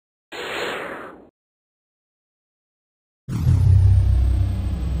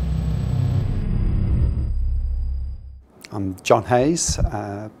I'm John Hayes,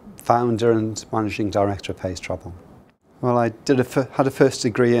 founder and managing director of Hayes Travel. Well, I had a first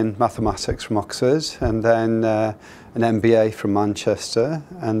degree in mathematics from Oxford, and then an MBA from Manchester,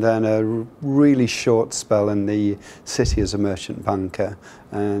 and then a really short spell in the city as a merchant banker.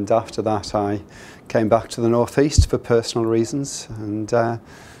 And after that I came back to the North East for personal reasons and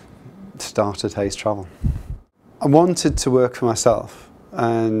started Hayes Travel. I wanted to work for myself,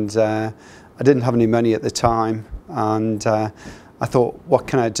 and I didn't have any money at the time, and I thought, what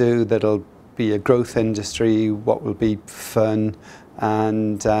can I do that'll be a growth industry, what will be fun,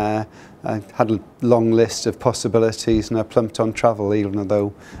 and I had a long list of possibilities, and I plumped on travel even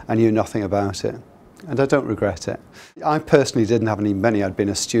though I knew nothing about it. And I don't regret it. I personally didn't have any money. I'd been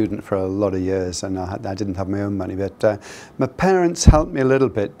a student for a lot of years, and I didn't have my own money. But my parents helped me a little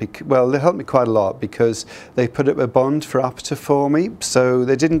bit. Well, they helped me quite a lot because they put up a bond for APTA for me. So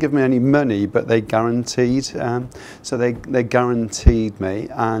they didn't give me any money, but they guaranteed. So they guaranteed me.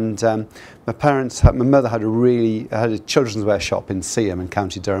 And my mother had a children's wear shop in Seaham in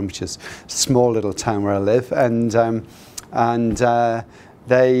County Durham, which is a small little town where I live.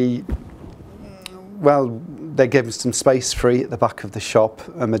 They gave me some space free at the back of the shop,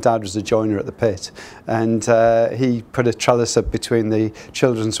 and my dad was a joiner at the pit, and he put a trellis up between the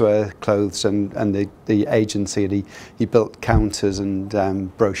children's wear clothes and the agency, and he built counters and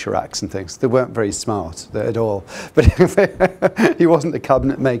brochure racks and things. They weren't very smart at all, but he wasn't a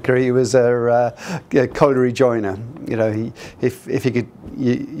cabinet maker, he was a colliery joiner. You know, if he could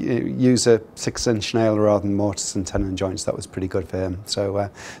use a 6-inch nail rather than mortise and tenon joints, that was pretty good for him. So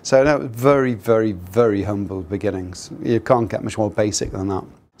that was very, very, very humble beginnings. You can't get much more basic than that.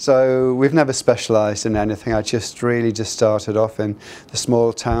 So we've never specialised in anything. I really just started off in the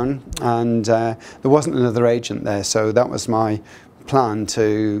small town, and there wasn't another agent there, so that was my plan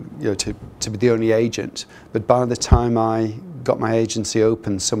to be the only agent. But by the time I got my agency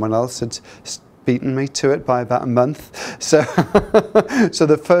open, someone else had beaten me to it by about a month. So so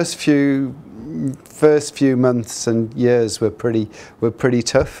the first few months and years were pretty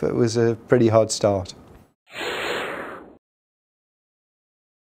tough. It was a pretty hard start.